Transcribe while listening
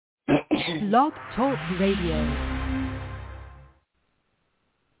Blog Talk Radio.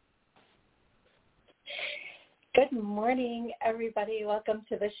 Good morning, everybody. Welcome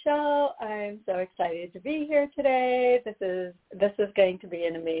to the show. I'm so excited to be here today. This is going to be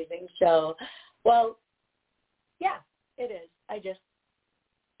an amazing show. Well, yeah, it is. I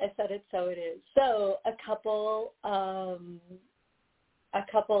said it, so it is. So a couple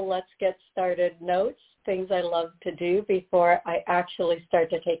let's get started notes, things I love to do before I actually start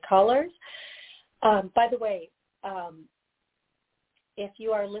to take callers. By the way, if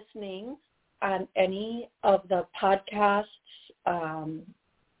you are listening on any of the podcasts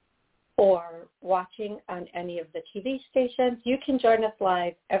or watching on any of the TV stations, you can join us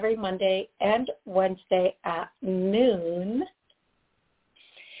live every Monday and Wednesday at noon.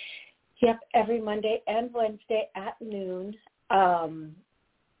 Yep, every Monday and Wednesday at noon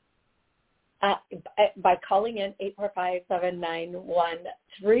by calling in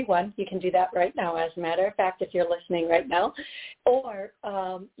 845-791-31. You can do that right now, as a matter of fact, if you're listening right now. Or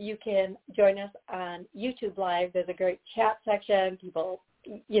you can join us on YouTube Live. There's a great chat section. People,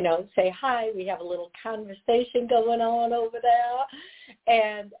 say hi. We have a little conversation going on over there.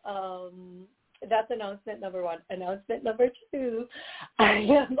 And that's announcement number one. Announcement number two, I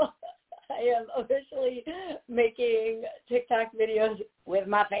am officially making TikTok videos with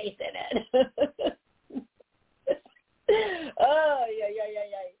my face in it. Oh, yeah.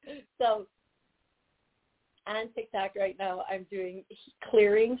 So on TikTok right now, I'm doing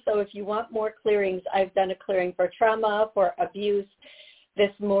clearings. So if you want more clearings, I've done a clearing for trauma, for abuse.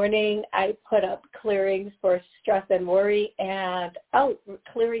 This morning, I put up clearings for stress and worry and,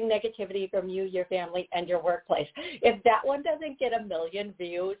 clearing negativity from you, your family, and your workplace. If that one doesn't get 1 million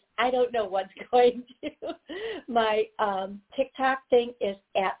views, I don't know what's going to. My TikTok thing is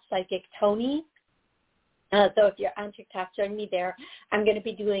at Psychic Toni. So if you're on TikTok, join me there. I'm going to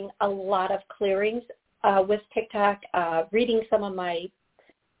be doing a lot of clearings with TikTok, reading some of my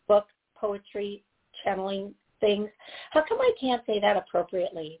book, poetry, channeling things. How come I can't say that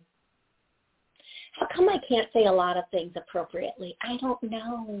appropriately? How come I can't say a lot of things appropriately? I don't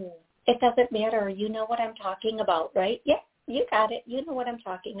know. It doesn't matter. You know what I'm talking about, right? Yeah, you got it. You know what I'm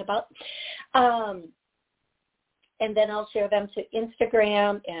talking about. And then I'll share them to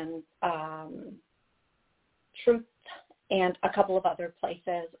Instagram and Truth and a couple of other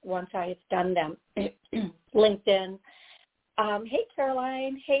places once I've done them. LinkedIn. Hey,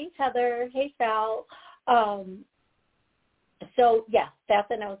 Caroline. Hey, Heather. Hey, Val. So yes,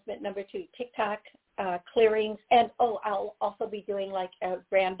 that's announcement number two, TikTok clearings. And I'll also be doing like a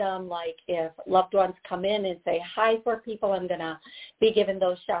random, like if loved ones come in and say hi for people, I'm going to be giving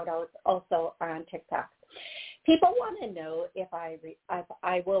those shout outs also on TikTok. People want to know if I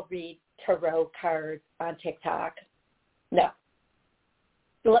will read tarot cards on TikTok. No.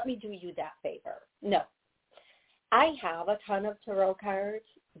 Let me do you that favor. No. I have a ton of tarot cards,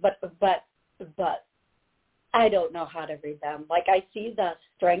 but I don't know how to read them. Like I see the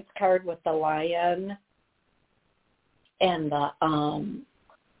strength card with the lion and the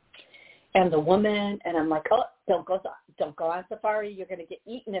woman, and I'm like, don't go on safari. You're going to get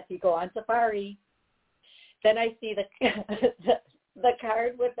eaten if you go on safari. Then I see the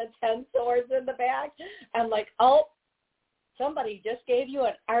card with the 10 swords in the back. I'm like, somebody just gave you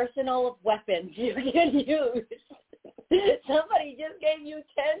an arsenal of weapons you can use. Somebody just gave you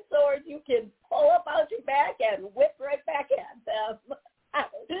 10 swords you can pull up out your back and whip right back at them. I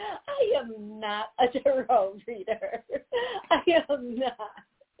am not a tarot reader. I am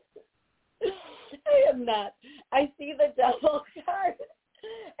not. I see the devil card.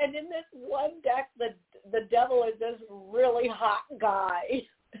 And in this one deck, the devil is this really hot guy.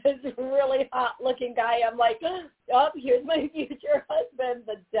 This really hot-looking guy. I'm like, here's my future husband,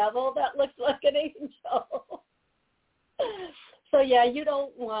 the devil that looks like an angel. So, yeah, you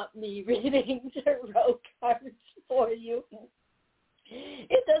don't want me reading tarot cards for you.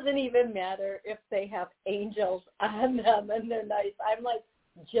 It doesn't even matter if they have angels on them and they're nice. I'm like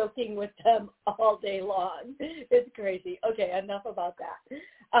joking with them all day long. It's crazy. Okay, enough about that.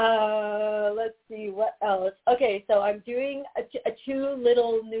 Let's see what else. Okay, so I'm doing two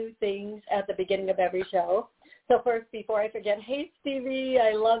little new things at the beginning of every show. So first, before I forget, hey, Stevie,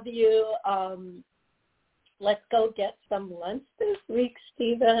 I love you. Let's go get some lunch this week,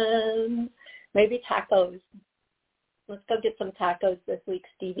 Steven. Maybe tacos. Let's go get some tacos this week,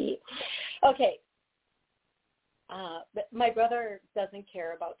 Stevie. Okay. But my brother doesn't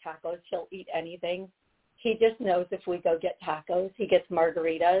care about tacos. He'll eat anything. He just knows if we go get tacos, he gets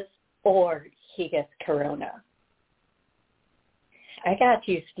margaritas or he gets Corona. I got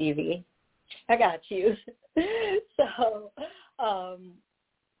you, Stevie. I got you. So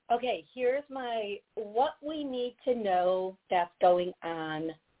Okay, here's my what we need to know that's going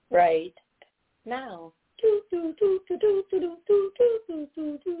on right now.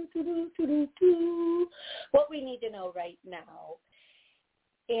 What we need to know right now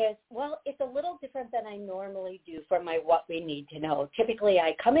is, well, it's a little different than I normally do for my what we need to know. Typically,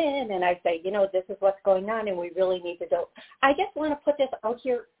 I come in and I say, this is what's going on and we really need to know. I just want to put this out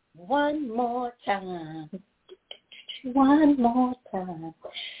here one more time. One more time.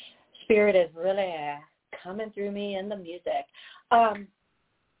 Spirit is really coming through me in the music.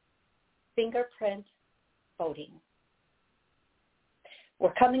 Fingerprint voting.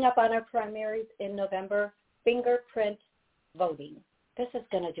 We're coming up on our primaries in November. Fingerprint voting. This is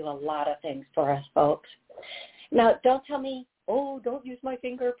going to do a lot of things for us, folks. Now, don't tell me, don't use my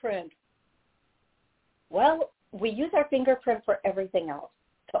fingerprint. Well, we use our fingerprint for everything else,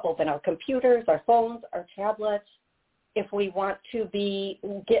 to open our computers, our phones, our tablets. If we want to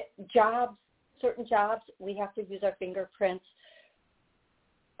get jobs, certain jobs, we have to use our fingerprints.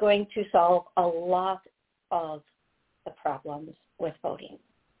 Going to solve a lot of the problems with voting.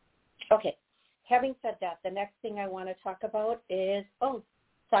 Okay. Having said that, the next thing I want to talk about is,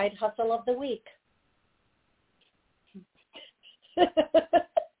 side hustle of the week.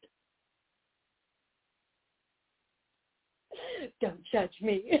 Don't judge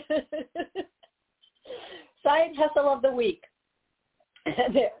me. Side hustle of the week.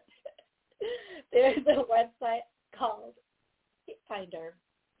 There's a website called Feet Finder.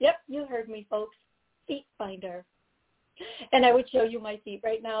 Yep, you heard me, folks. Feet Finder. And I would show you my feet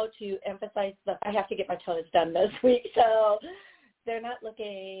right now to emphasize that I have to get my toes done this week, so they're not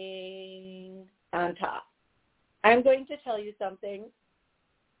looking on top. I'm going to tell you something.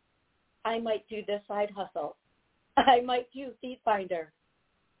 I might do this side hustle. I might do Feet Finder.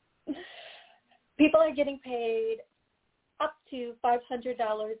 People are getting paid up to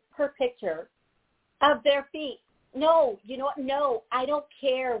 $500 per picture of their feet. No, you know what? No, I don't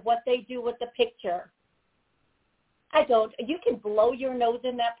care what they do with the picture. I don't. You can blow your nose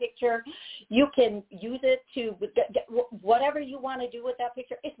in that picture. You can use it to whatever you want to do with that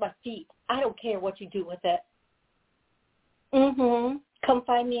picture. It's my feet. I don't care what you do with it. Come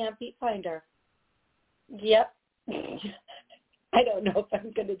find me on Feet Finder. Yep. I don't know if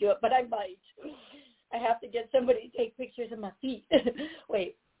I'm going to do it, but I might. I have to get somebody to take pictures of my feet.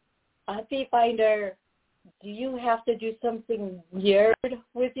 Wait. On Feet Finder, do you have to do something weird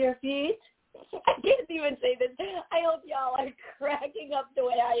with your feet? I can't even say this. I hope y'all are cracking up the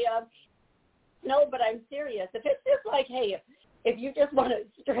way I am. No, but I'm serious. If it's just like, hey, if you just want a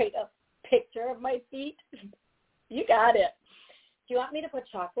straight up picture of my feet, you got it. Do you want me to put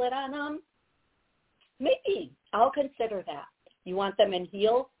chocolate on them? Maybe. I'll consider that. You want them in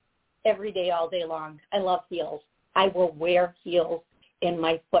heels? Every day, all day long. I love heels. I will wear heels in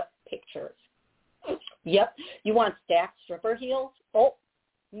my foot pictures. Yep. You want stacked stripper heels? Oh,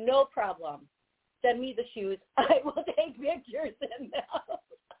 no problem. Send me the shoes. I will take pictures in them.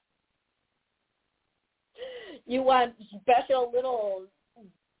 You want special little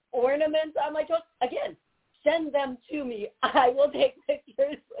ornaments on my toes? Again, send them to me. I will take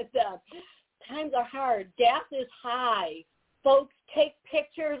pictures with them. Times are hard. Gas is high. Folks, take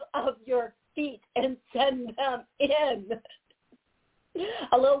pictures of your feet and send them in.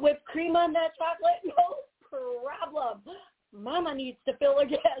 A little whipped cream on that chocolate? No problem. Mama needs to fill a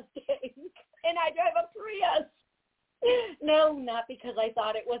gas tank, and I drive a Prius. No, not because I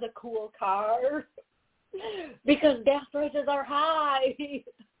thought it was a cool car. Because gas prices are high.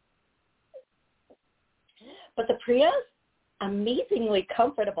 But the Prius, amazingly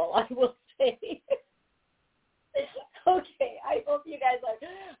comfortable, I will say. Okay, I hope you guys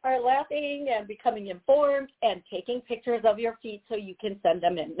are laughing and becoming informed and taking pictures of your feet so you can send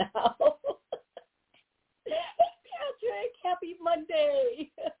them in now. Patrick, happy Monday.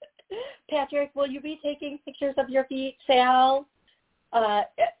 Patrick, will you be taking pictures of your feet? Sal,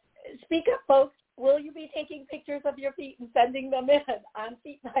 speak up, folks. Will you be taking pictures of your feet and sending them in on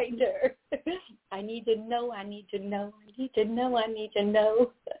Feet Finder? I need to know, I need to know, I need to know, I need to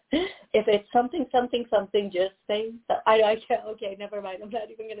know. If it's something, just say so. I can't. Okay, never mind. I'm not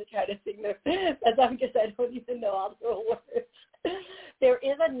even going to try to sing this. That's because I don't even know all the words. There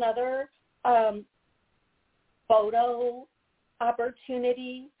is another photo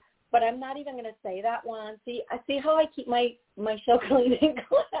opportunity, but I'm not even going to say that one. See how I keep my show clean and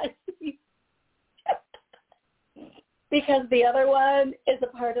classy? Because the other one is a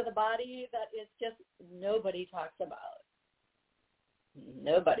part of the body that is just nobody talks about.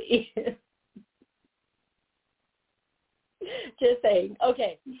 Nobody. Just saying.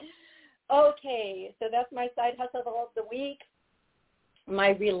 Okay, so that's my side hustle of the week.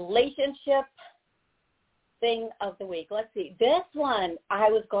 my relationship thing of the week. Let's see. This one, I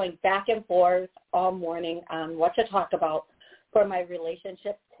was going back and forth all morning on what to talk about for my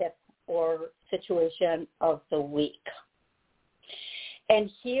relationship tip or situation of the week. And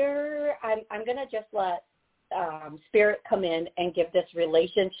here, I'm going to just let Spirit come in and give this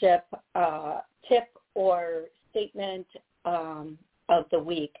relationship tip or statement of the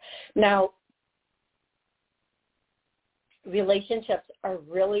week. Now, relationships are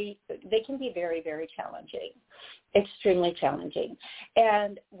really, they can be very, very challenging, extremely challenging.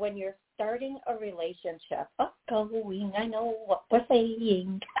 And when you're starting a relationship, I know what we're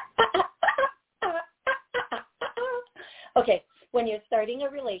saying. Okay, when you're starting a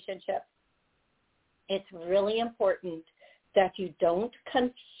relationship, it's really important that you don't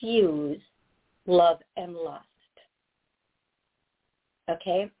confuse love and lust.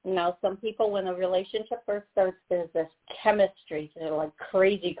 Okay? Now, some people, when a relationship first starts, there's this chemistry. They're like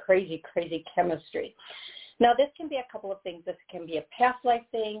crazy, crazy, crazy chemistry. Now, this can be a couple of things. This can be a past life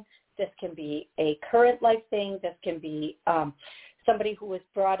thing. This can be a current life thing. This can be somebody who was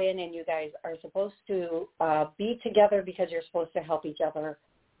brought in and you guys are supposed to be together because you're supposed to help each other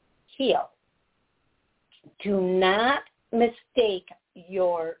heal. Do not mistake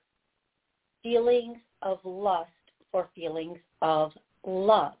your feelings of lust for feelings of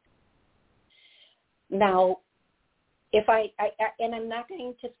love. Now, if and I'm not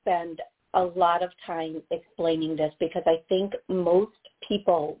going to spend a lot of time explaining this because I think most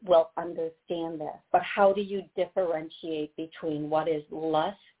people will understand this, but how do you differentiate between what is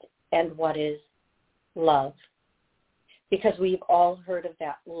lust and what is love? Because we've all heard of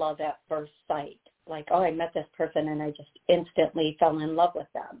that love at first sight. Like, oh, I met this person and I just instantly fell in love with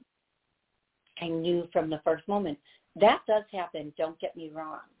them. I knew from the first moment. That does happen, don't get me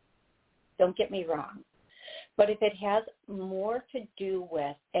wrong. Don't get me wrong. But if it has more to do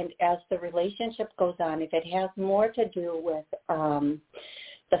with, and as the relationship goes on, if it has more to do with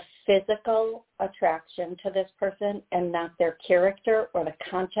the physical attraction to this person and not their character or the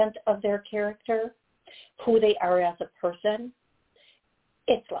content of their character, who they are as a person,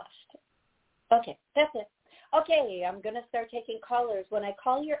 it's lust. Okay, that's it. Okay, I'm going to start taking callers. When I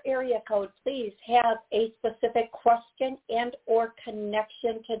call your area code, please have a specific question and or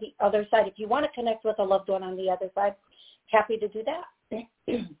connection to the other side. If you want to connect with a loved one on the other side, happy to do that.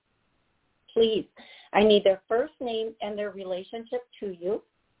 Please, I need their first name and their relationship to you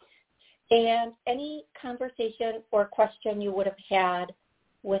and any conversation or question you would have had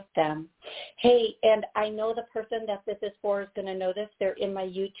with them. Hey, and I know the person that this is for is going to know this. They're in my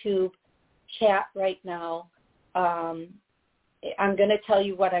YouTube chat right now. I'm going to tell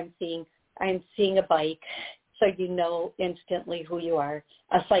you what I'm seeing. I'm seeing a bike, so you know instantly who you are,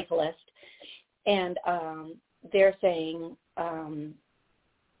 a cyclist. And they're saying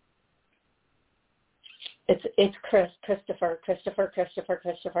it's Christopher.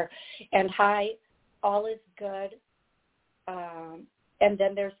 And hi, all is good. And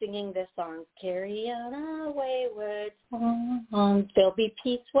then they're singing this song, carry on a wayward song. There'll be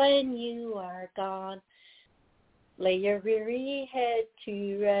peace when you are gone. Lay your weary head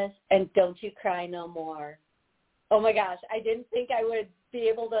to rest, and don't you cry no more. Oh, my gosh, I didn't think I would be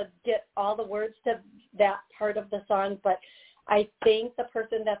able to get all the words to that part of the song, but I think the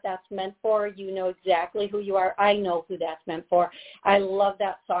person that's meant for, you know exactly who you are. I know who that's meant for. I love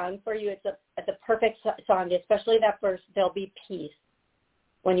that song for you. It's the perfect song, especially that verse, there'll be peace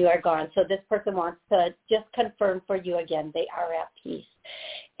when you are gone. So this person wants to just confirm for you again, they are at peace.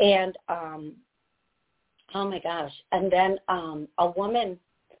 And, oh my gosh. And then a woman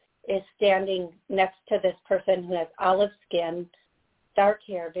is standing next to this person who has olive skin, dark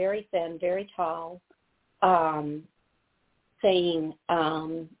hair, very thin, very tall, saying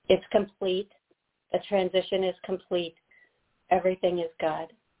it's complete. The transition is complete. Everything is good.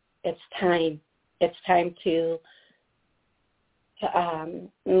 It's time. It's time to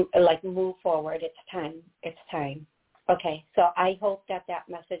move forward. It's time. It's time. Okay, so I hope that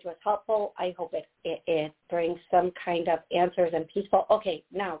message was helpful. I hope it brings some kind of answers and peaceful. Okay,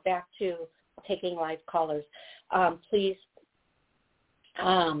 now back to taking live callers. Please,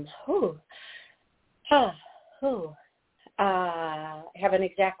 have an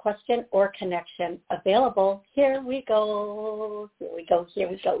exact question or connection available. Here we go. Here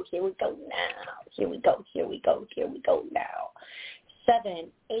we go now.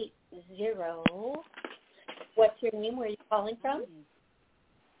 780. What's your name? Where are you calling from?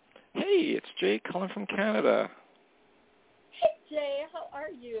 Hey, it's Jay calling from Canada. Hey, Jay. How are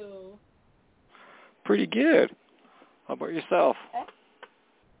you? Pretty good. How about yourself?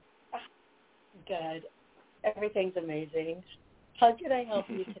 Good. Everything's amazing. How can I help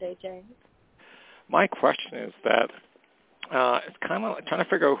you today, Jay? My question is that it's kind of trying to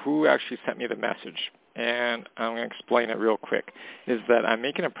figure out who actually sent me the message, and I'm going to explain it real quick. Is that I'm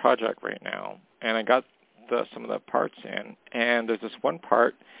making a project right now, and I got some of the parts in, and there's this one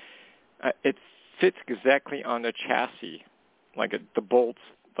part. It fits exactly on the chassis, like the bolts,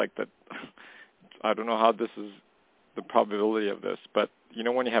 like the. I don't know how this is the probability of this, but you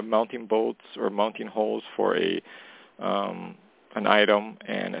know when you have mounting bolts or mounting holes for an item,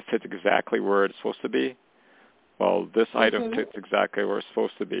 and it fits exactly where it's supposed to be. Well, this item fits exactly where it's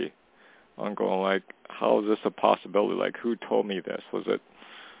supposed to be. I'm going like, how is this a possibility? Like, who told me this? Was it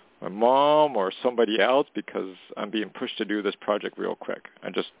my mom or somebody else? Because I'm being pushed to do this project real quick.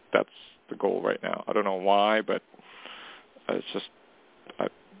 That's the goal right now. I don't know why, but it's just, I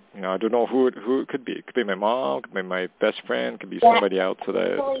don't know who it could be. It could be my mom, it could be my best friend, it could be somebody else.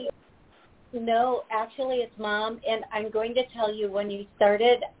 No, actually it's Mom, and I'm going to tell you when you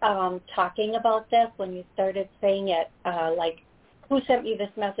started talking about this, when you started saying it, like, who sent me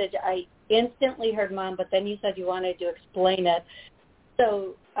this message, I instantly heard Mom, but then you said you wanted to explain it.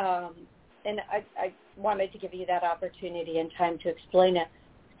 So, and I wanted to give you that opportunity and time to explain it.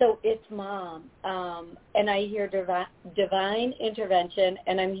 So it's Mom, and I hear divine intervention,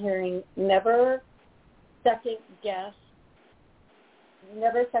 and I'm hearing never second guess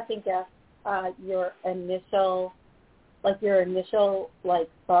your initial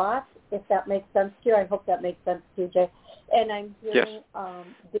thoughts, if that makes sense to you. I hope that makes sense to you, Jay. And I'm hearing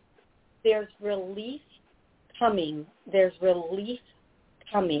there's relief coming.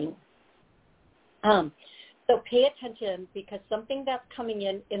 So pay attention, because something that's coming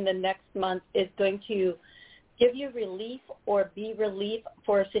in the next month is going to give you relief or be relief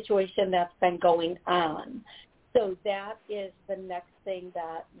for a situation that's been going on. So that is the next thing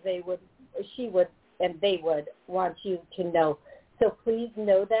that they would want you to know. So please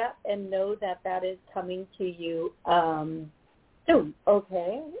know that, and know that that is coming to you soon.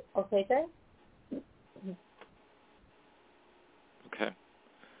 Okay, Jay? Okay.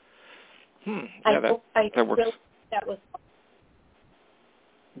 Yeah, that works. That was.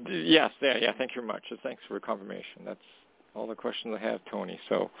 Yes, yeah. Thank you very much. Thanks for the confirmation. That's all the questions I have, Toni.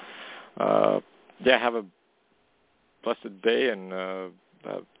 So, have a blessed day, and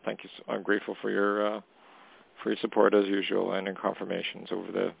thank you. I'm grateful for your support as usual, and in confirmations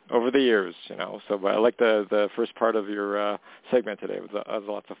over the years. So, but I like the first part of your segment today. It was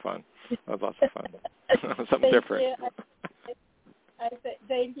lots of fun. Something different.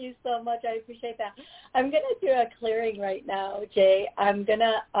 Thank you so much. I appreciate that. I'm going to do a clearing right now, Jay. I'm going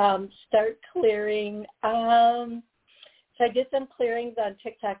to start clearing. So I did some clearings on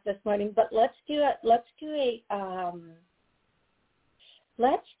TikTok this morning, but let's do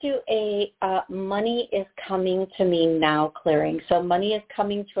a money is coming to me now clearing. So money is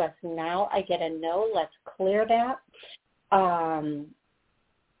coming to us now. I get a no. Let's clear that.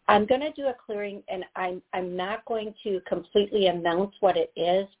 I'm going to do a clearing, and I'm not going to completely announce what it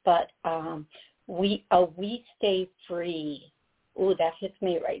is, but we stay free. Ooh, that hits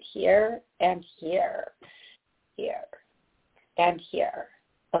me right here and here and here.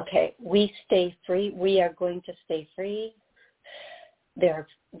 Okay, we stay free. We are going to stay free.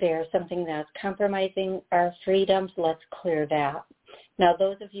 There's something that's compromising our freedoms. Let's clear that. Now,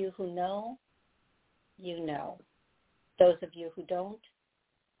 those of you who know, you know. Those of you who don't,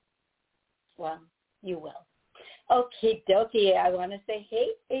 well, you will. Okay, dokie. I want to say,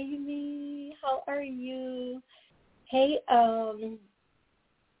 hey, Amy, how are you? Hey,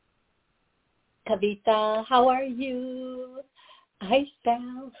 Kavita, how are you? Hi,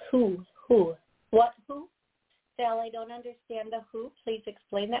 Sal. Who? What, who? Sal, I don't understand the who. Please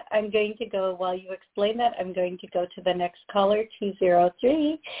explain that. I'm going to go, while you explain that, I'm going to go to the next caller,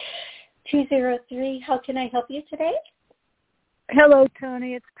 203. 203, how can I help you today? Hello,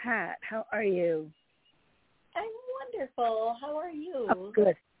 Toni. It's Pat. How are you? I'm wonderful. How are you? I'm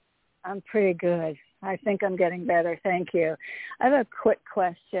good. I'm pretty good. I think I'm getting better. Thank you. I have a quick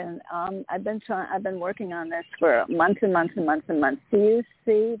question. I've been working on this for months and months and months and months. Do you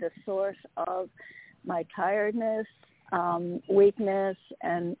see the source of my tiredness, weakness,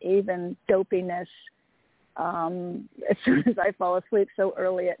 and even dopiness? As soon as I fall asleep so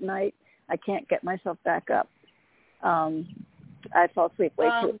early at night, I can't get myself back up. I fall asleep way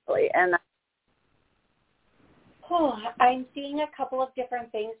too early, and I'm seeing a couple of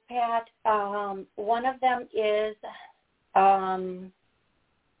different things, Pat. One of them is I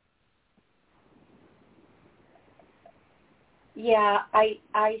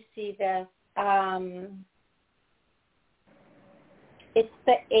see this. It's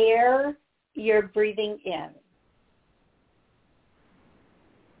the air you're breathing in.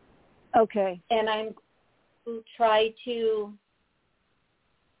 Okay. And I'm going to try to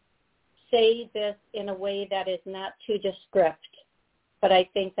say this in a way that is not too descriptive, but I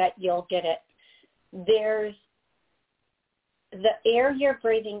think that you'll get it. There's the air you're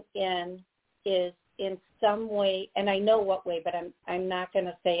breathing in is in some way, and I know what way, but I'm not going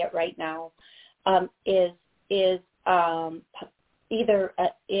to say it right now. Is either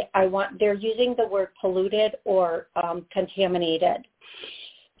they're using the word polluted or contaminated.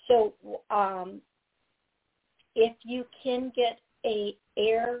 So if you can get a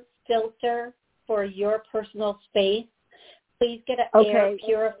air filter for your personal space, please get an air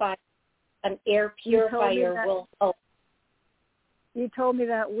purifier. An air purifier will help. You told me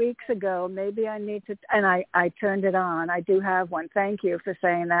that weeks ago. Maybe I need to, and I turned it on. I do have one. Thank you for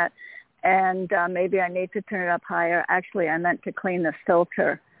saying that. And maybe I need to turn it up higher. Actually, I meant to clean the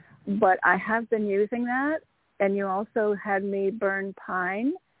filter. But I have been using that, and you also had me burn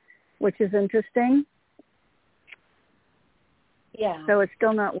pine, which is interesting. Yeah. So it's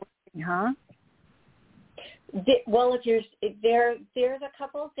still not working, huh? Well, there's a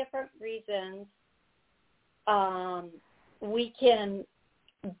couple of different reasons we can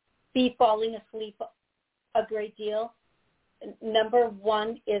be falling asleep a great deal. Number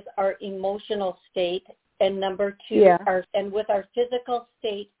one is our emotional state, and number two, and with our physical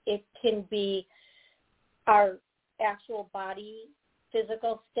state, it can be our actual body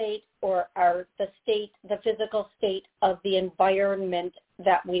physical state or the physical state of the environment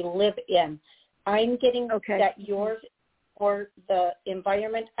that we live in. I'm getting that yours or the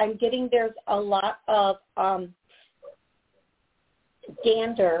environment, I'm getting there's a lot of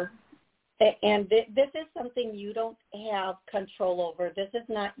dander, and this is something you don't have control over. This is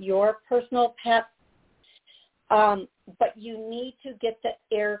not your personal pet, but you need to get the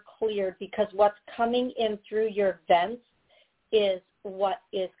air cleared because what's coming in through your vents is what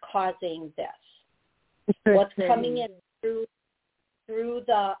is causing this. What's coming in through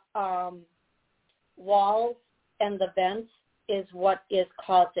the walls and the vents is what is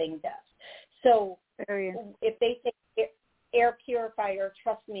causing this. So if they say air purifier,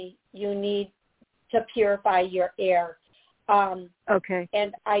 trust me, you need to purify your air. And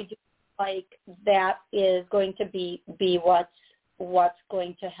I do like that is going to be what's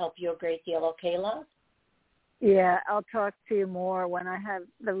going to help you a great deal. Okay, love? Yeah, I'll talk to you more when I have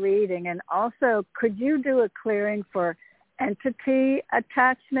the reading. And also, could you do a clearing for entity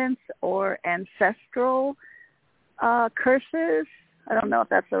attachments or ancestral curses? I don't know if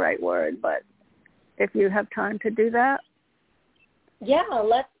that's the right word, but if you have time to do that. Yeah,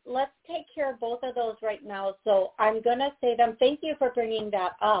 let's take care of both of those right now. So I'm going to say them. Thank you for bringing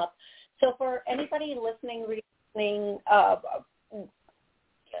that up. So for anybody listening,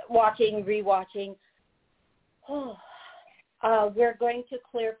 watching, rewatching, we're going to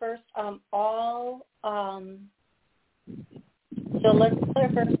clear first so let's clear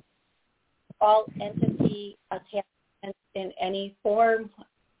first all entity attachments in any form.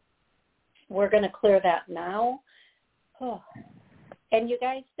 We're going to clear that now. And you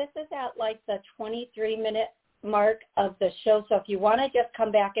guys, this is at like the 23-minute mark of the show. So if you want to just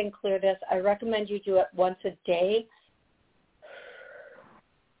come back and clear this, I recommend you do it once a day.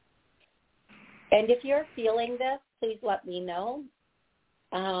 And if you're feeling this, please let me know.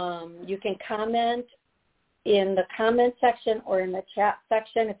 You can comment in the comment section or in the chat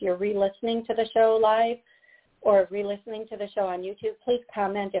section if you're re-listening to the show live or re-listening to the show on YouTube. Please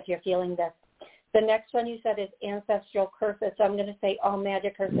comment if you're feeling this. The next one you said is ancestral curses. So I'm going to say all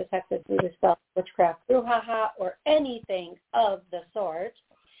magic, curses, hexes, voodoo spells, witchcraft, brouhaha, or anything of the sort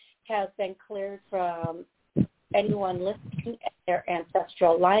has been cleared from anyone listening at their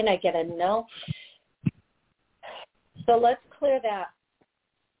ancestral line. I get a no. So let's clear that.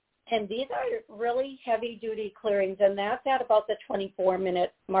 And these are really heavy-duty clearings, and that's at about the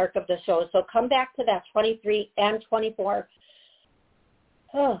 24-minute mark of the show. So come back to that 23 and 24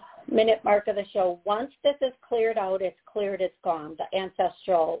 minute mark of the show. Once this is cleared out, it's cleared, it's gone, the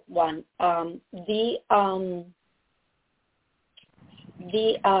ancestral one. The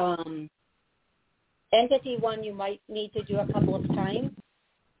entity one you might need to do a couple of times.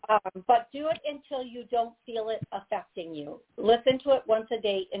 But do it until you don't feel it affecting you. Listen to it once a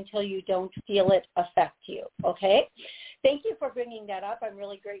day until you don't feel it affect you, okay? Thank you for bringing that up. I'm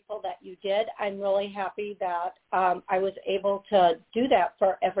really grateful that you did. I'm really happy that I was able to do that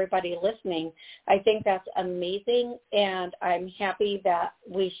for everybody listening. I think that's amazing, and I'm happy that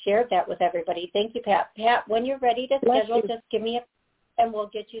we shared that with everybody. Thank you, Pat. Pat, when you're ready to schedule, just give me and we'll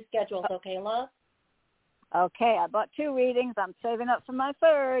get you scheduled, okay, love? Okay, I bought 2 readings. I'm saving up for my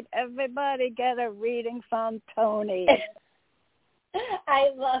third. Everybody get a reading from Toni. I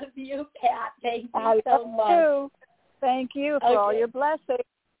love you, Pat. Thank you I so love much. You. Thank you for all your blessings.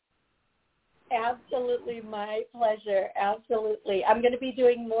 Absolutely, my pleasure. Absolutely. I'm going to be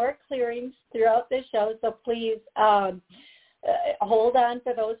doing more clearings throughout the show, so please hold on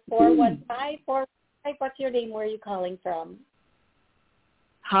for those 415. What's your name? Where are you calling from?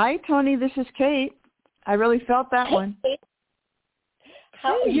 Hi, Toni. This is Kate. I really felt that one. Kate.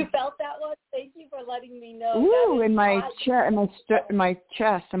 How you felt that one? Thank you for letting me know. Ooh, in my in my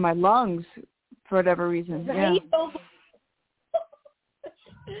chest, and my lungs, for whatever reason. Right? Yeah.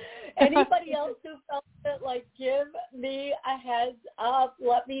 Anybody else who felt it, like, give me a heads up.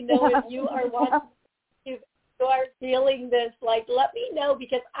 Let me know if you are watching, if you are feeling this. Like, let me know,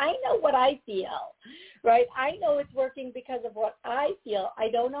 because I know what I feel, right? I know it's working because of what I feel. I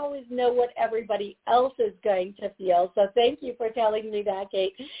don't always know what everybody else is going to feel. So thank you for telling me that,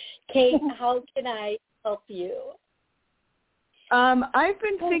 Kate. Kate, how can I help you? I've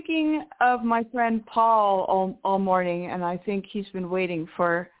been thinking of my friend Paul all morning, and I think he's been waiting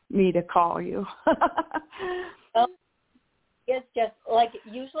for me to call you. It's just like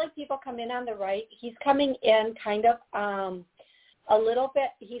usually people come in on the right. He's coming in kind of a little bit.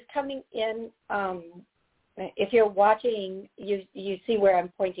 He's coming in. If you're watching, you see where I'm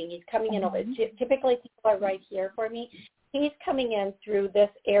pointing. He's coming in over. Typically, people are right here for me. He's coming in through this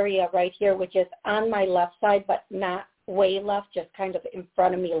area right here, which is on my left side, but not way left, just kind of in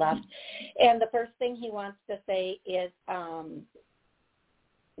front of me left. And the first thing he wants to say is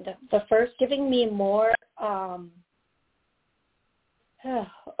the first giving me more.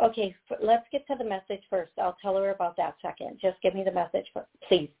 Okay, let's get to the message first. I'll tell her about that second. Just give me the message first.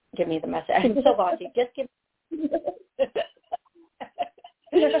 Please give me the message. I'm so bossy. Just give me.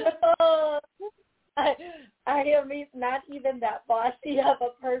 I am not even that bossy of a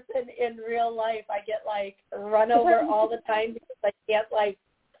person in real life. I get like run over all the time because I can't like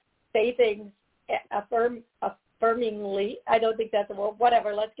say things affirmingly. I don't think that's a word.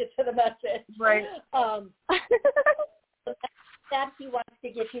 Whatever. Let's get to the message. Right. That he wants to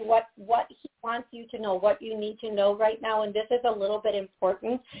give you what he wants you to know, what you need to know right now, and this is a little bit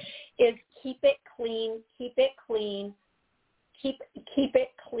important, is keep it clean, keep it clean, keep it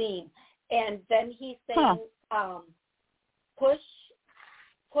clean. And then he's saying push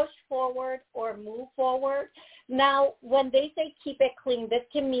forward or move forward. Now, when they say keep it clean, this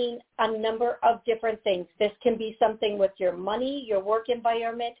can mean a number of different things. This can be something with your money, your work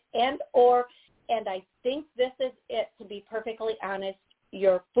environment, and I think this is it, to be perfectly honest,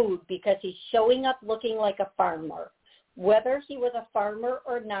 your food, because he's showing up looking like a farmer. Whether he was a farmer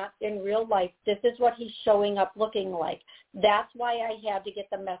or not in real life, this is what he's showing up looking like. That's why I had to get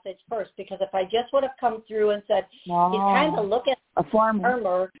the message first, because if I just would have come through and said, he's kind of looking like a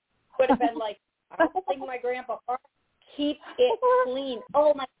farmer, would have been like, I don't think my grandpa farmed. Keep it clean.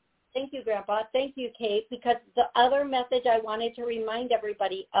 Oh, my. Thank you, Grandpa. Thank you, Kate, because the other message I wanted to remind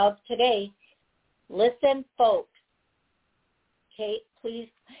everybody of today, listen, folks. Kate, please.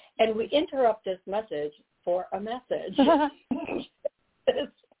 And we interrupt this message for a message.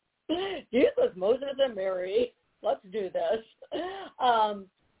 Jesus, Moses, and Mary. Let's do this. And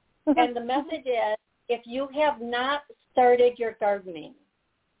the message is, if you have not started your gardening,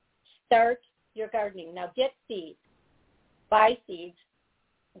 start your gardening. Now get seeds, buy seeds,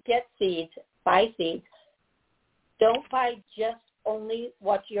 get seeds, buy seeds. Don't buy just only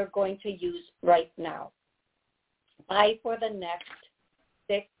what you're going to use right now. Buy for the next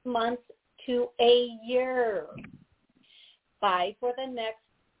 6 months to a year. Buy for the next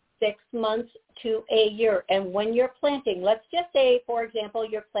 6 months to a year. And when you're planting, let's just say, for example,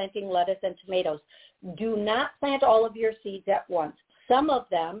 you're planting lettuce and tomatoes. Do not plant all of your seeds at once. Some of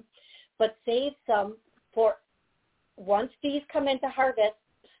them, but save some for once these come into harvest,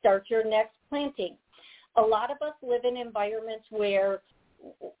 start your next planting. A lot of us live in environments where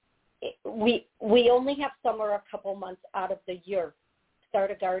we only have summer a couple months out of the year. Start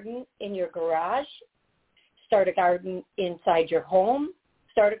a garden in your garage. Start a garden inside your home.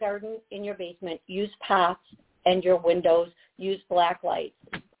 Start a garden in your basement. Use pots and your windows. Use black lights.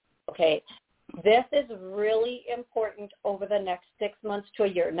 Okay. This is really important over the next 6 months to a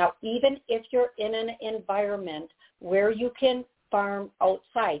year. Now, even if you're in an environment where you can farm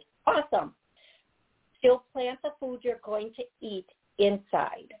outside, awesome. Still plant the food you're going to eat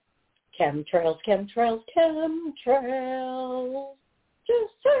inside. Chemtrails, chemtrails, chemtrails.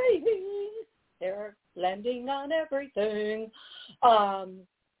 Just saying, they're landing on everything.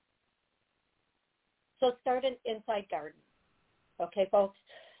 So start an inside garden, okay, folks?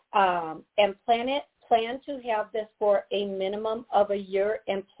 And plant plan to have this for a minimum of a year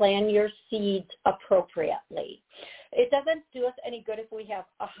and plan your seeds appropriately. It doesn't do us any good if we have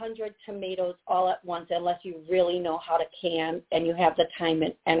 100 tomatoes all at once unless you really know how to can and you have the time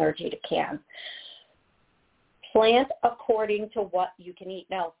and energy to can. Plant according to what you can eat.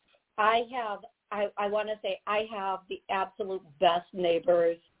 Now, I want to say I have the absolute best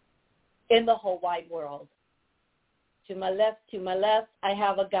neighbors in the whole wide world. To my left, I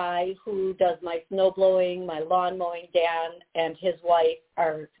have a guy who does my snow blowing, my lawn mowing. Dan and his wife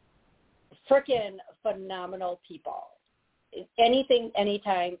are freaking phenomenal people. Anything,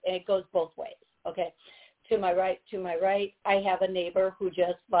 anytime, and it goes both ways. Okay. To my right, I have a neighbor who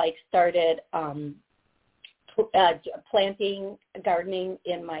just started planting, gardening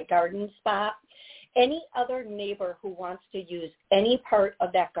in my garden spot. Any other neighbor who wants to use any part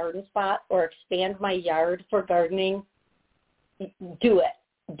of that garden spot or expand my yard for gardening, do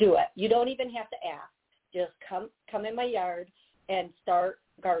it. You don't even have to ask. Just come in my yard and start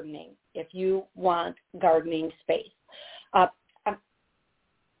gardening if you want gardening space.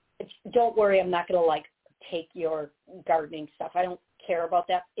 Don't worry, I'm not going to take your gardening stuff. I don't care about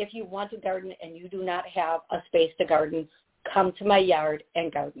that. If you want to garden and you do not have a space to garden, come to my yard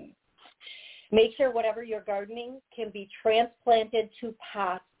and garden. Make sure whatever you're gardening can be transplanted to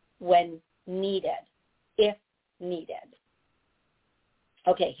pots when needed, if needed.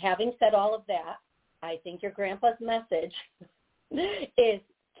 Okay, having said all of that, I think your grandpa's message is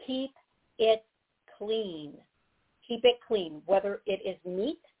keep it clean. Keep it clean, whether it is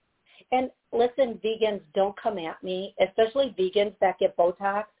meat. And listen, vegans, don't come at me, especially vegans that get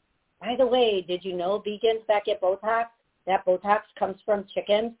Botox. By the way, did you know vegans that get Botox? That Botox comes from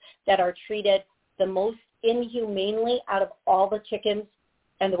chickens that are treated the most inhumanely out of all the chickens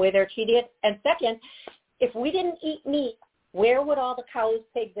and the way they're treated. And second, if we didn't eat meat, where would all the cows,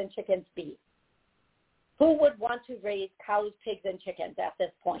 pigs, and chickens be? Who would want to raise cows, pigs, and chickens at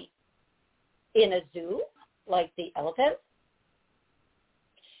this point? In a zoo, like the elephants?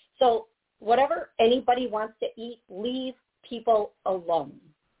 So whatever anybody wants to eat, leave people alone.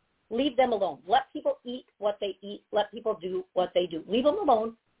 Leave them alone. Let people eat what they eat. Let people do what they do. Leave them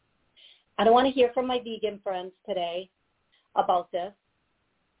alone. I don't want to hear from my vegan friends today about this.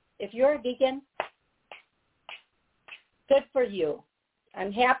 If you're a vegan, good for you.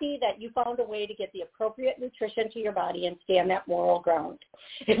 I'm happy that you found a way to get the appropriate nutrition to your body and stand that moral ground.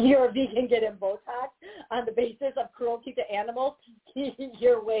 If you're a vegan getting Botox on the basis of cruelty to animals,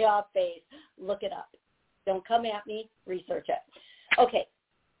 you're way off base. Look it up. Don't come at me. Research it. Okay.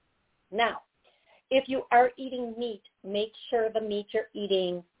 Now, if you are eating meat, make sure the meat you're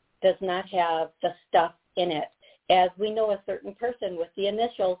eating does not have the stuff in it. As we know, a certain person with the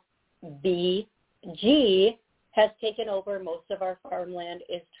initials BG has taken over most of our farmland,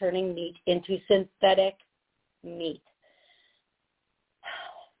 is turning meat into synthetic meat.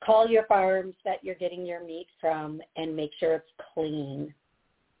 Call your farms that you're getting your meat from and make sure it's clean.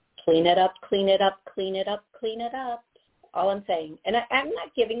 Clean it up, clean it up, clean it up, clean it up. All I'm saying. And I'm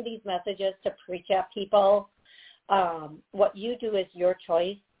not giving these messages to preach at people. What you do is your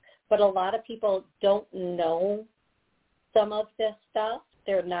choice. But a lot of people don't know some of this stuff.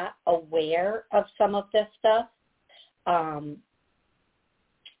 They're not aware of some of this stuff.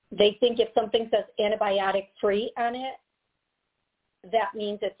 They think if something says antibiotic-free on it, that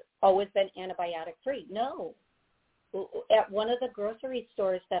means it's always been antibiotic-free. No. At one of the grocery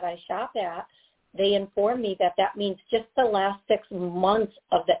stores that I shop at, they informed me that means just the last 6 months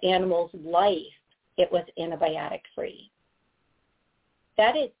of the animal's life, it was antibiotic-free.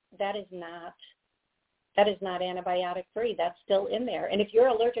 That is not antibiotic-free. That's still in there. And if you're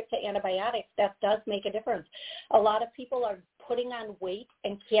allergic to antibiotics, that does make a difference. A lot of people are putting on weight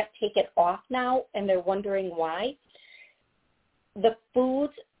and can't take it off now, and they're wondering why. The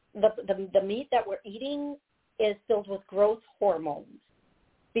foods, the meat that we're eating is filled with growth hormones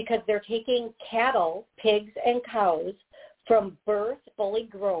because they're taking cattle, pigs, and cows from birth, fully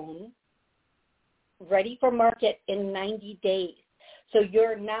grown, ready for market in 90 days. So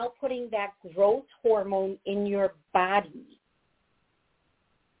you're now putting that growth hormone in your body.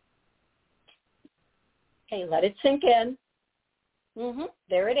 Okay, let it sink in.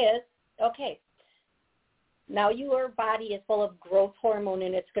 There it is. Okay. Now your body is full of growth hormone,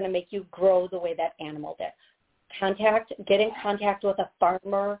 and it's going to make you grow the way that animal did. Get in contact with a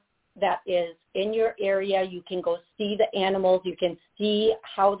farmer that is in your area. You can go see the animals. You can see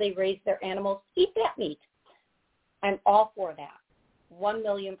how they raise their animals. Eat that meat. I'm all for that.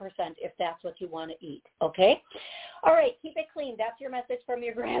 1,000,000% if that's what you want to eat, okay? All right, keep it clean. That's your message from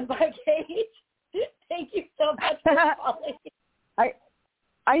your grandpa, Kate. Thank you so much for calling.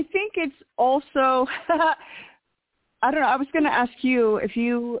 I think it's also, I don't know, I was going to ask you if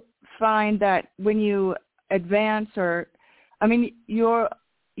you find that when you advance your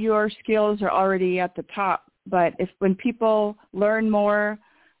skills are already at the top, but when people learn more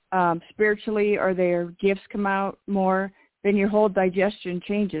spiritually or their gifts come out more, then your whole digestion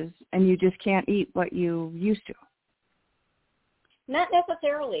changes and you just can't eat what you used to. Not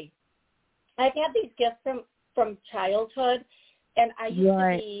necessarily. I've had these gifts from childhood, and I used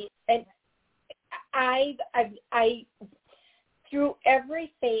to be, and I through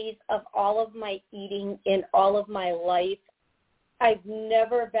every phase of all of my eating in all of my life, I've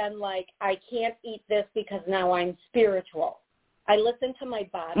never been like, I can't eat this because now I'm spiritual. I listen to my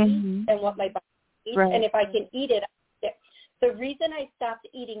body and what my body eats, and if I can eat it, I eat it. The reason I stopped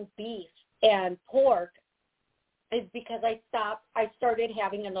eating beef and pork is because I started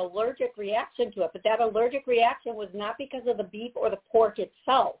having an allergic reaction to it. But that allergic reaction was not because of the beef or the pork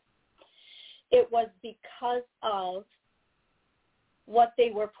itself. It was because of what they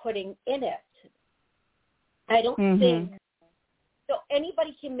were putting in it. I don't think, so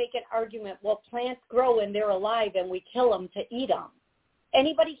anybody can make an argument, well, plants grow and they're alive and we kill them to eat them.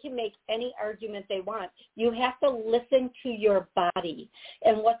 Anybody can make any argument they want. You have to listen to your body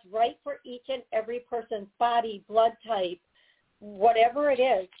and what's right for each and every person's body, blood type, whatever it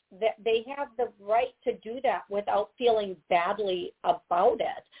is, that they have the right to do that without feeling badly about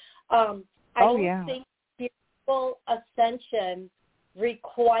it. I don't think spiritual ascension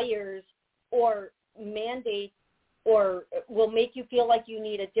requires or mandates or will make you feel like you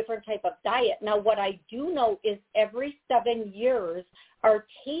need a different type of diet. Now, what I do know is every 7 years, our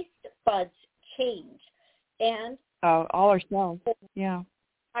taste buds change. And all ourselves, yeah.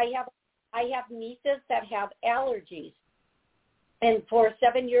 I have nieces that have allergies. And for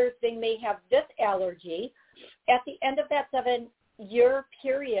 7 years, they may have this allergy. At the end of that 7-year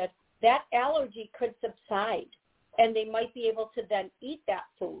period, that allergy could subside, and they might be able to then eat that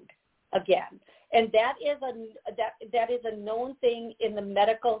food again. And that is a known thing in the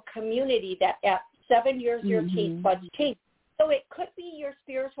medical community, that at 7 years your taste buds change. So it could be your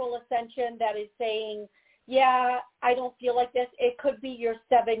spiritual ascension that is saying, yeah, I don't feel like this. It could be your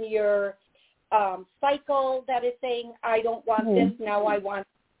 7-year cycle that is saying, I don't want this, now I want.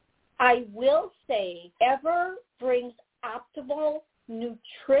 I will say, whatever brings optimal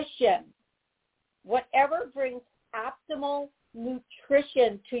nutrition, whatever brings optimal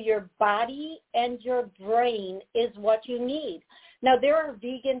nutrition to your body and your brain is what you need. Now, there are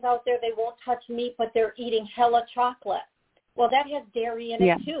vegans out there, they won't touch meat, but they're eating hella chocolate. Well, that has dairy in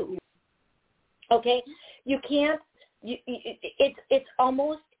it too. Okay? You can't, it's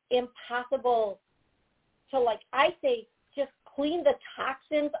almost impossible to, like, I say, just clean the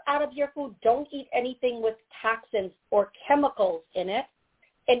toxins out of your food. Don't eat anything with toxins or chemicals in it,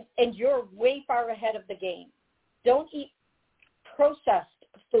 and you're way far ahead of the game. Don't eat processed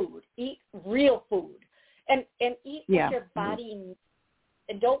food. Eat real food, and eat what your body needs,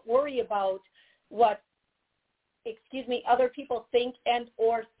 and don't worry about what, other people think and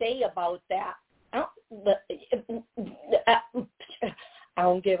or say about that. I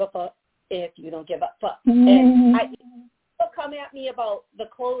don't give a fuck if you don't give a fuck. And people come at me about the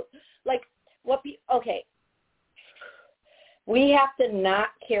clothes, like okay. We have to not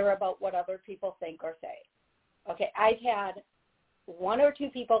care about what other people think or say. Okay, I've had 1 or 2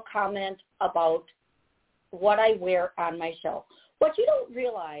 people comment about what I wear on my show. What you don't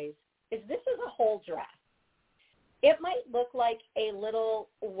realize is this is a whole dress. It might look like a little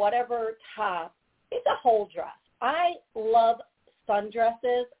whatever top. It's a whole dress. I love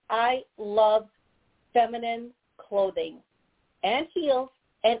sundresses. I love feminine clothing and heels,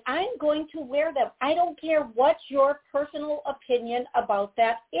 and I'm going to wear them. I don't care what your personal opinion about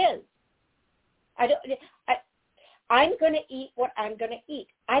that is. I'm going to eat what I'm going to eat.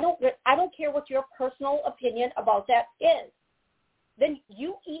 I don't care what your personal opinion about that is. Then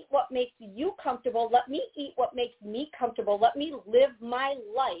you eat what makes you comfortable. Let me eat what makes me comfortable. Let me live my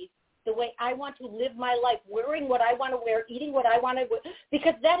life the way I want to live my life, wearing what I want to wear, eating what I want to wear,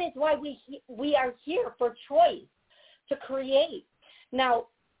 because that is why we are here, for choice, to create. Now,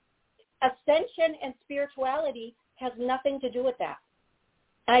 ascension and spirituality has nothing to do with that.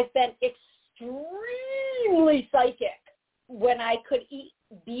 I've been extremely psychic when I could eat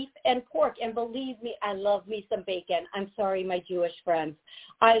beef and pork, and believe me, I love me some bacon. I'm sorry, my Jewish friends.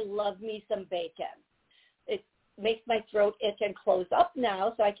 I love me some bacon. It makes my throat itch and close up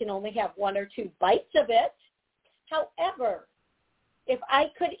now, so I can only have 1 or 2 bites of it. However, if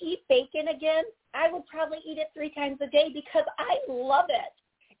I could eat bacon again, I would probably eat it 3 times a day because I love it.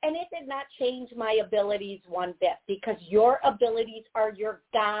 And it did not change my abilities one bit, because your abilities are your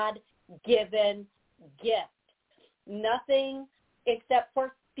God-given gift. Nothing except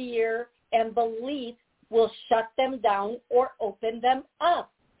for fear and belief will shut them down or open them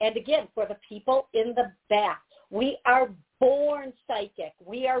up. And again, for the people in the back, we are born psychic.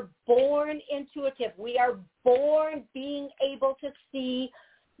 We are born intuitive. We are born being able to see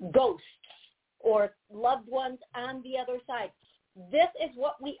ghosts or loved ones on the other side. This is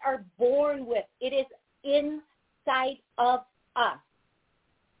what we are born with. It is inside of us.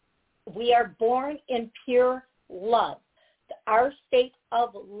 We are born in pure love. Our state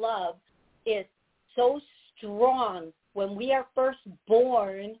of love is so strong when we are first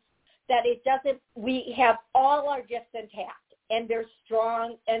born that we have all our gifts intact, and they're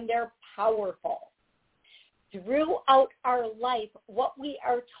strong and they're powerful. Throughout our life, what we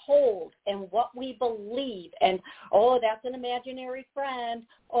are told and what we believe, and, oh, that's an imaginary friend,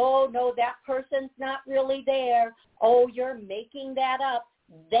 oh, no, that person's not really there, oh, you're making that up,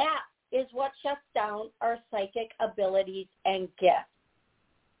 that is what shuts down our psychic abilities and gifts.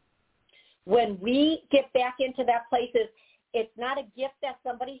 When we get back into that place, it's not a gift that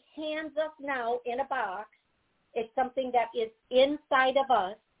somebody hands us now in a box. It's something that is inside of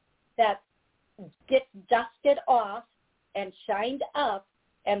us that gets dusted off and shined up,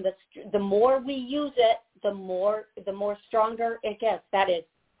 and the more we use it, the more stronger it gets. That is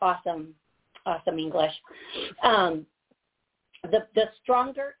awesome English. The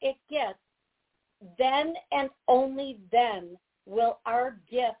stronger it gets, then and only then will our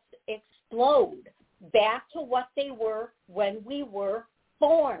gifts explode back to what they were when we were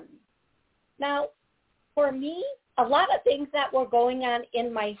born. Now, for me, a lot of things that were going on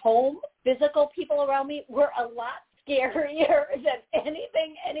in my home, physical people around me, were a lot scarier than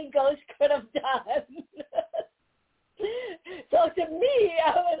anything any ghost could have done. So to me,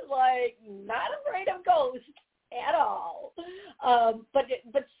 I was like, not afraid of ghosts at all. But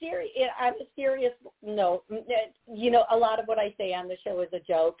I'm a serious, no, a lot of what I say on the show is a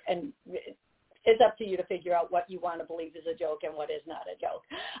joke, and it's up to you to figure out what you want to believe is a joke and what is not a joke.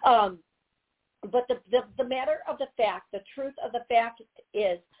 But the matter of the fact, the truth of the fact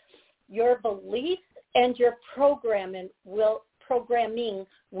is your beliefs and your programming will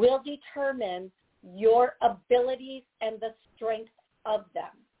determine your abilities and the strength of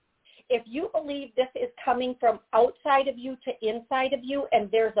them. If you believe this is coming from outside of you to inside of you, and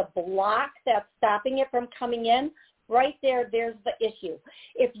there's a block that's stopping it from coming in, right there's the issue.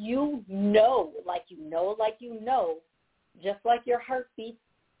 If you know, just like your heart beats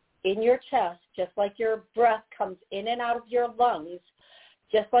in your chest, just like your breath comes in and out of your lungs,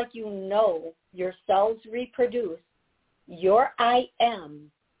 just like your cells reproduce, your I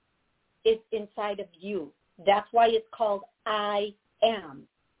am is inside of you. That's why it's called I am.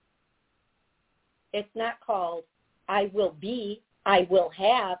 It's not called I will be, I will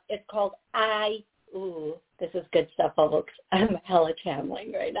have. It's called this is good stuff, folks. I'm hella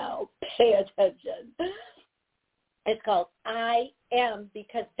channeling right now. Pay attention. It's called I am,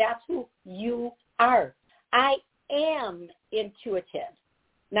 because that's who you are. I am intuitive,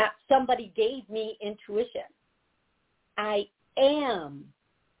 not somebody gave me intuition. I am.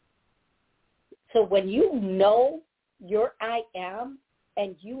 So when you know your I am,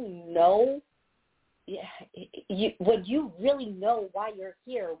 and when you really know why you're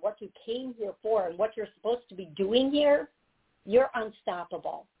here, what you came here for, and what you're supposed to be doing here, you're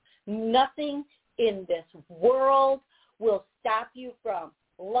unstoppable. Nothing in this world will stop you from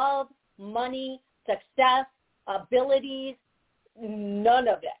love, money, success, abilities, none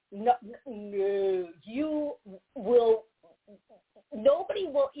of it. Nobody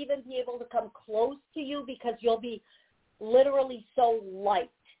will even be able to come close to you, because you'll be literally so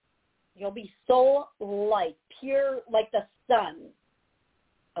light. You'll be so light, pure like the sun,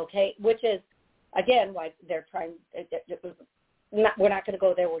 okay, which is, again, why they're trying, we're not going to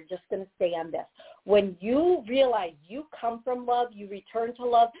go there. We're just going to stay on this. When you realize you come from love, you return to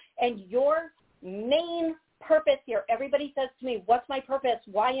love, and your main purpose here, everybody says to me, what's my purpose?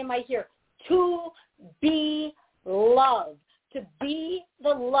 Why am I here? To be love, to be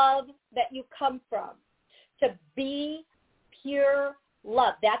the love that you come from, to be pure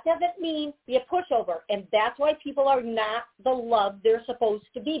love. That doesn't mean be a pushover, and that's why people are not the love they're supposed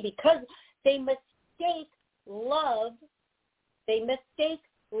to be, because they mistake love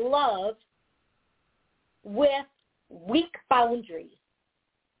with weak boundaries,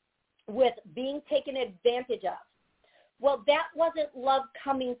 with being taken advantage of. Well, that wasn't love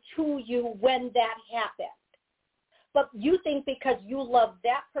coming to you when that happened. But you think because you love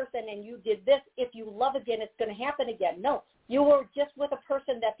that person and you did this, if you love again, it's going to happen again. No, You were just with a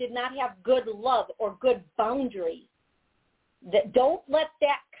person that did not have good love or good boundaries. That don't let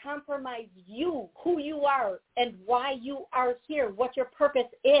that compromise you, who you are, and why you are here, what your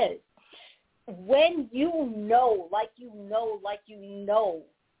purpose is. When you know,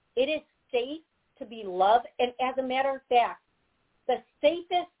 it is safe to be loved. And as a matter of fact, the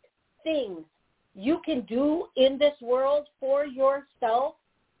safest thing you can do in this world for yourself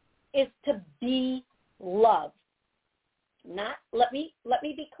is to be loved. Not, let me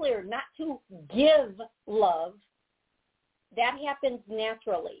be clear, not to give love. That happens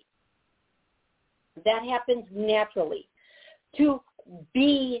naturally. To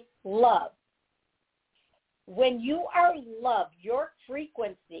be loved. When you are loved, your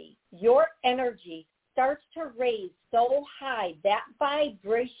frequency, your energy starts to raise so high, that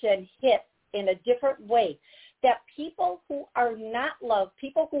vibration hits in a different way, that people who are not loved,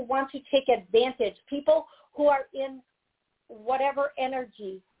 people who want to take advantage, people who are in whatever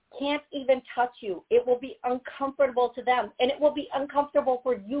energy can't even touch you. It will be uncomfortable to them, and it will be uncomfortable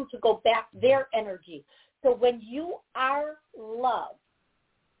for you to go back their energy. So when you are loved,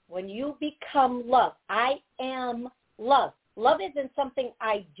 when you become love, I am love. Love isn't something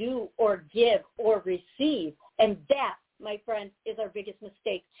I do or give or receive, and that, my friend, is our biggest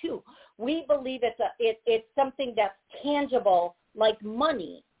mistake too. We believe it's something that's tangible, like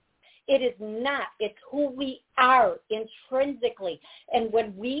money. It is not. It's who we are intrinsically. And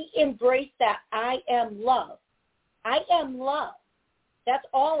when we embrace that, I am love. That's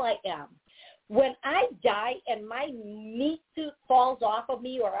all I am. When I die and my meat suit falls off of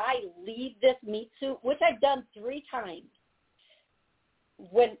me, or I leave this meat suit, which I've done 3 times,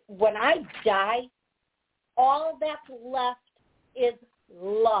 when I die, all that's left is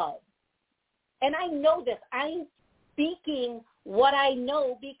love. And I know this. I'm speaking what I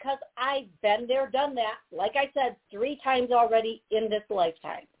know because I've been there, done that, like I said, 3 times already in this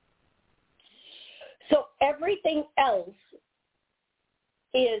lifetime. So everything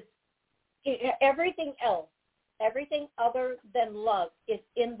other than love is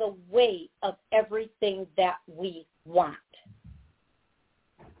in the way of everything that we want.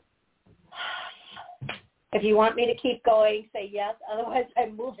 If you want me to keep going, say yes. Otherwise,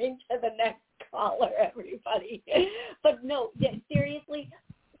 I'm moving to the next caller, everybody. But no, seriously,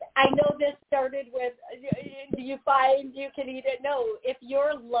 I know this started with, do you find you can eat it? No, if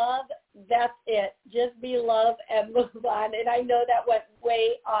you're love, that's it. Just be love and move on. And I know that went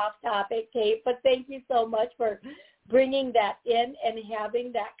way off topic, Kate, but thank you so much for bringing that in and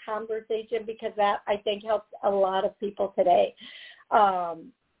having that conversation, because that, I think, helps a lot of people today.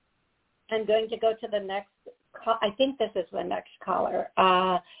 I'm going to go to the next call. I think this is the next caller.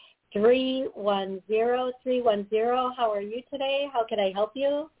 310. How are you today? How can I help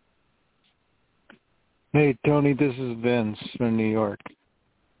you? Hey, Toni, this is Vince from New York.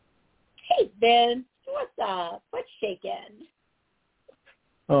 Hey, Vince. What's up? What's shaking?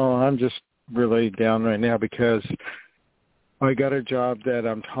 Oh, I'm just really down right now because I got a job that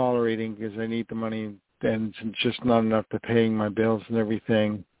I'm tolerating because I need the money, and it's just not enough to paying my bills and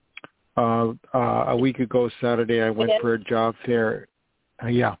everything. A week ago Saturday, I went for a job fair.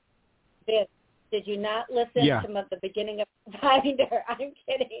 Yeah. Did you not listen to the beginning of Finder? I'm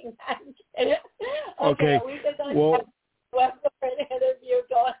kidding. Okay. We just don't have an interview.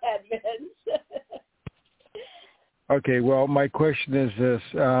 Go ahead, Vince. Okay. Well, my question is this.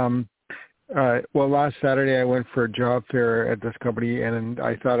 Last Saturday I went for a job fair at this company, and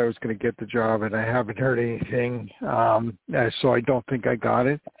I thought I was going to get the job, and I haven't heard anything. So I don't think I got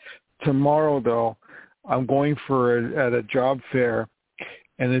it. Tomorrow, though, I'm going at a job fair,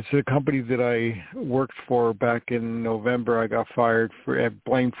 and it's a company that I worked for back in November. I got fired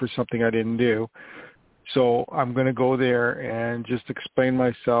blamed for something I didn't do. So I'm going to go there and just explain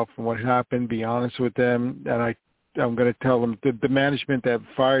myself and what happened, be honest with them, and I'm going to tell them the management that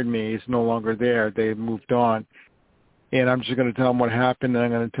fired me is no longer there. They moved on. And I'm just going to tell them what happened, and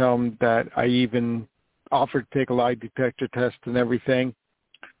I'm going to tell them that I even offered to take a lie detector test and everything.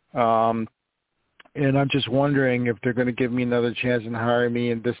 And I'm just wondering if they're going to give me another chance and hire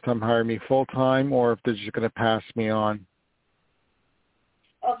me, and this time hire me full-time, or if they're just going to pass me on.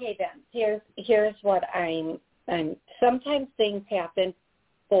 Okay, then. Here's what I'm sometimes things happen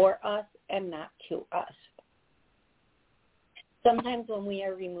for us and not to us. Sometimes when we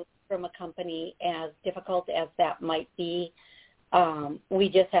are removed from a company, as difficult as that might be, we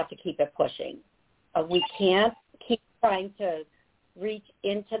just have to keep it pushing. We can't keep trying to reach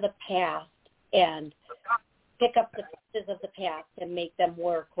into the past and pick up the pieces of the past and make them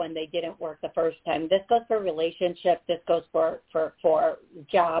work when they didn't work the first time. This goes for relationships. This goes for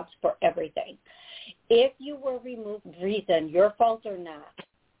jobs, for everything. If you were removed, reason, your fault or not,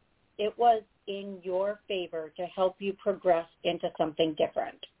 it was in your favor to help you progress into something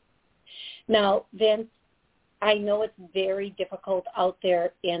different. Now, Vince, I know it's very difficult out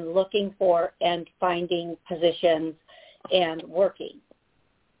there in looking for and finding positions and working.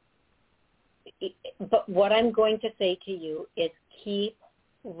 But what I'm going to say to you is keep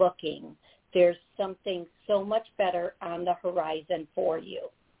looking. There's something so much better on the horizon for you.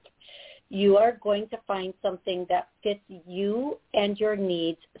 You are going to find something that fits you and your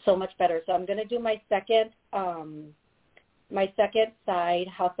needs so much better. So I'm going to do my second side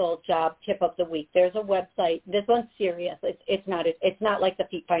hustle job tip of the week. There's a website. This one's serious. It's not like the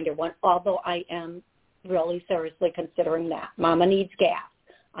Feet Finder one, although I am really seriously considering that. Mama needs gas.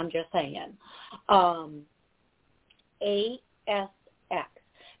 I'm just saying. ASX.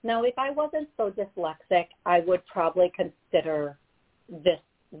 Now, if I wasn't so dyslexic, I would probably consider this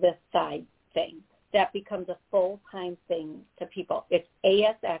side thing. That becomes a full-time thing to people. It's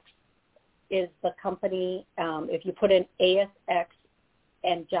ASX is the company. If you put in ASX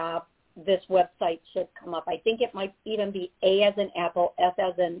and job, this website should come up. I think it might even be A as in apple, S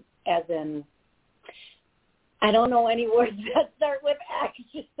as in I don't know any words that start with X.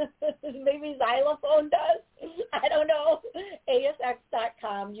 Maybe xylophone does. I don't know.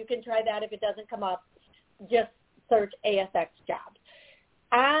 ASX.com. You can try that. If it doesn't come up, just search ASX jobs.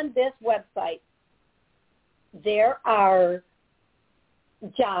 On this website, there are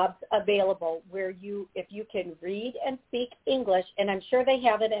jobs available where if you can read and speak English, and I'm sure they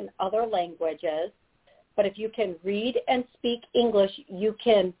have it in other languages, but if you can read and speak English, you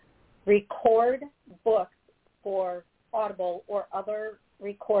can record books for Audible or other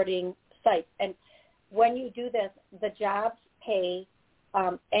recording sites. And when you do this, the jobs pay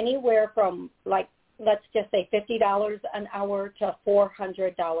anywhere from, like, let's just say $50 an hour to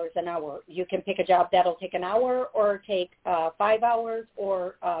 $400 an hour. You can pick a job that'll take an hour or take 5 hours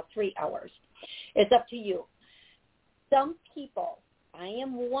or 3 hours. It's up to you. Some people, I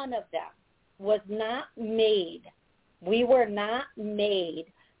am one of them, we were not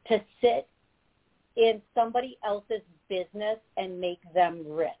made to sit in somebody else's business and make them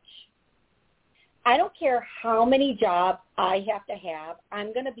rich. I don't care how many jobs I have to have.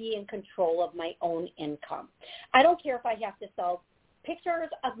 I'm going to be in control of my own income. I don't care if I have to sell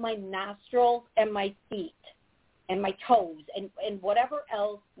pictures of my nostrils and my feet and my toes and whatever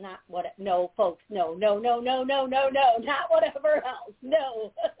else. No, folks, no, not whatever else.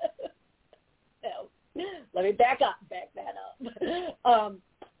 No. No. Let me back that up.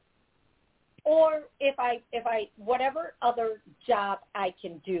 Or if I whatever other job I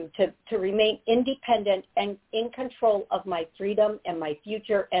can do to remain independent and in control of my freedom and my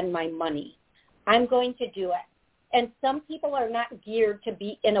future and my money, I'm going to do it. And some people are not geared to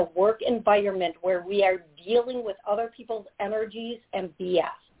be in a work environment where we are dealing with other people's energies and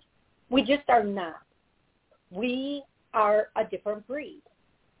BS. We just are not. We are a different breed.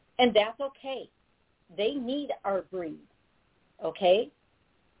 And that's okay. They need our breed. Okay?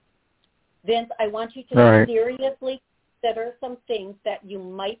 Vince, I want you to seriously consider some things that you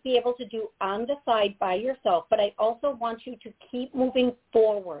might be able to do on the side by yourself, but I also want you to keep moving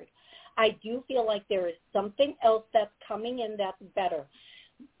forward. I do feel like there is something else that's coming in that's better.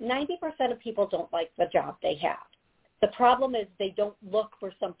 90% of people don't like the job they have. The problem is they don't look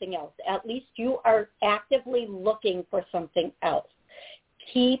for something else. At least you are actively looking for something else.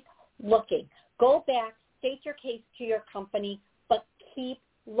 Keep looking. Go back, state your case to your company, but keep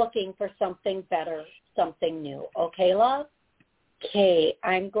looking for something better, something new. Okay, love? Okay,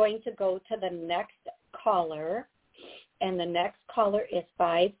 I'm going to go to the next caller, and the next caller is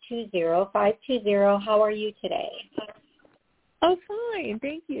 520. 520, how are you today? Oh, fine.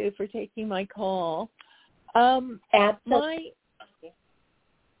 Thank you for taking my call. Absolutely.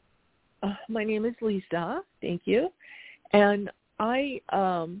 My name is Lisa. Thank you. And my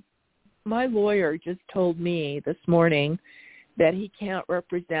lawyer just told me this morning that he can't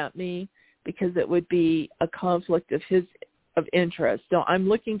represent me because it would be a conflict of interest. So I'm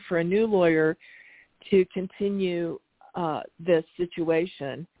looking for a new lawyer to continue this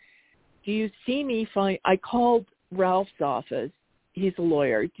situation. Do you see me I called Ralph's office. He's a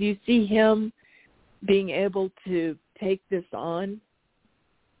lawyer. Do you see him being able to take this on?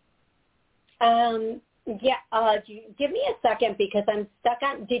 Give me a second because I'm stuck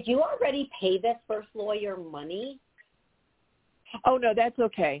on, did you already pay this first lawyer money? Oh, no, that's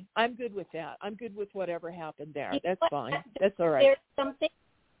okay. I'm good with that. I'm good with whatever happened there. That's fine. That's all right.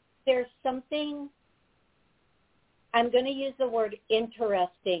 There's something, I'm going to use the word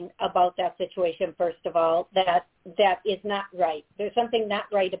interesting about that situation, first of all, that that is not right. There's something not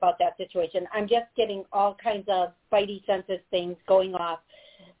right about that situation. I'm just getting all kinds of spidey senses things going off,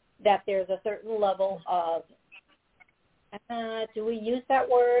 that there's a certain level of, do we use that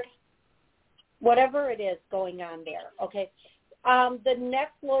word? Whatever it is going on there, okay? The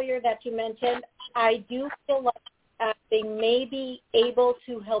next lawyer that you mentioned, I do feel like they may be able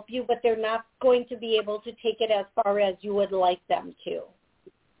to help you, but they're not going to be able to take it as far as you would like them to.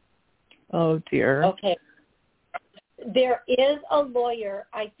 Oh, dear. Okay. There is a lawyer,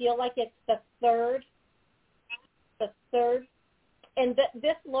 I feel like it's the third, and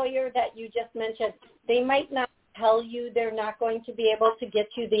this lawyer that you just mentioned, they might not tell you they're not going to be able to get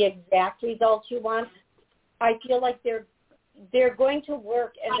you the exact results you want. I feel like they're going to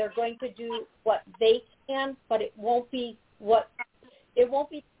work and they're going to do what they can, but it won't be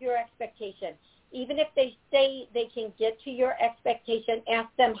your expectation. Even if they say they can get to your expectation, ask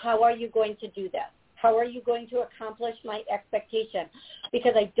them, how are you going to do that? How are you going to accomplish my expectation?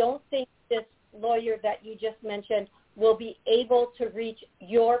 Because I don't think this lawyer that you just mentioned will be able to reach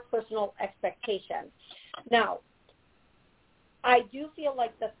your personal expectation. Now, I do feel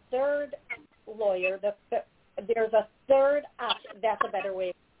like the third lawyer, there's a third option. That's a better way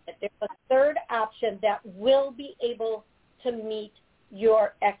of putting it. There's a third option that will be able to meet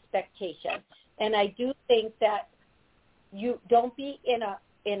your expectation. And I do think that you don't be in a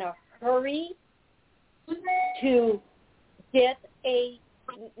hurry to get a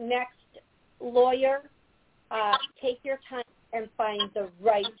next lawyer. Take your time and find the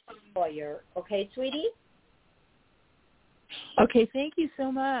right lawyer. Okay, sweetie? Okay, thank you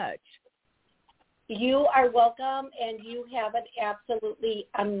so much. You are welcome, and you have an absolutely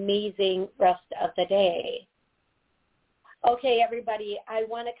amazing rest of the day. Okay, everybody, I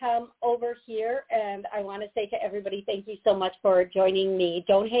want to come over here, and I want to say to everybody, thank you so much for joining me.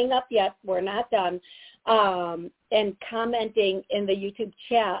 Don't hang up yet. We're not done. And commenting in the YouTube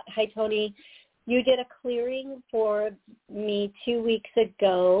chat. Hi, Toni. You did a clearing for me 2 weeks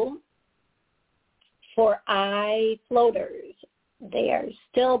ago for eye floaters. They are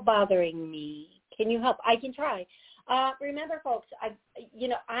still bothering me. Can you help? I can try. Remember, folks, I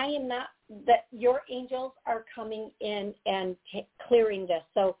am not, that your angels are coming in and clearing this.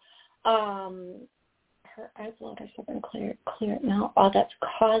 So her eye floaters have been cleared now. All that's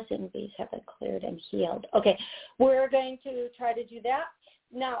causing these have been cleared and healed. Okay, we're going to try to do that.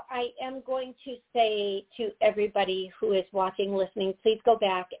 Now, I am going to say to everybody who is watching, listening, please go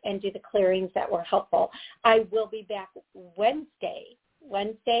back and do the clearings that were helpful. I will be back Wednesday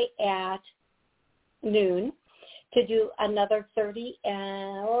at noon to do another 30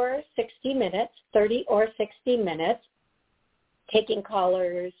 or 60 minutes, taking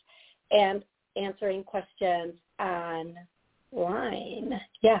callers and answering questions online.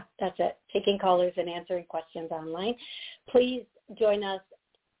 Yeah, that's it. Taking callers and answering questions online. Please join us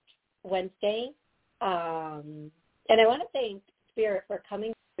Wednesday. And I want to thank Spirit for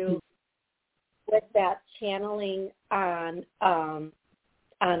coming through with that channeling on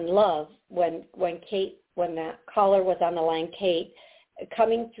love when that caller was on the line, Kate,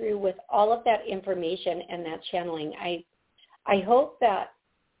 coming through with all of that information and that channeling. I hope that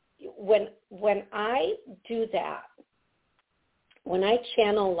when I do that, when I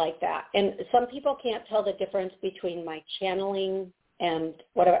channel like that, and some people can't tell the difference between my channeling and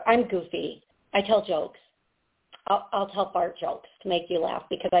whatever. I'm goofy. I tell jokes. I'll tell fart jokes to make you laugh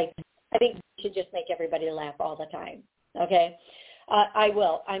because I think we should just make everybody laugh all the time. Okay? I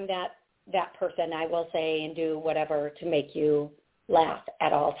will. I'm that person. I will say and do whatever to make you laugh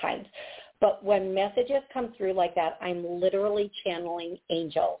at all times. But when messages come through like that, I'm literally channeling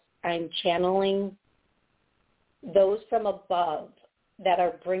angels. I'm channeling those from above that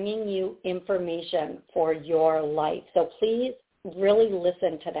are bringing you information for your life. So please really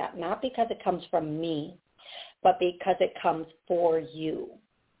listen to that, not because it comes from me, but because it comes for you.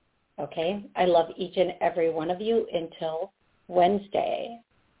 Okay? I love each and every one of you. Until Wednesday,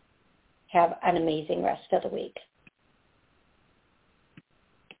 have an amazing rest of the week.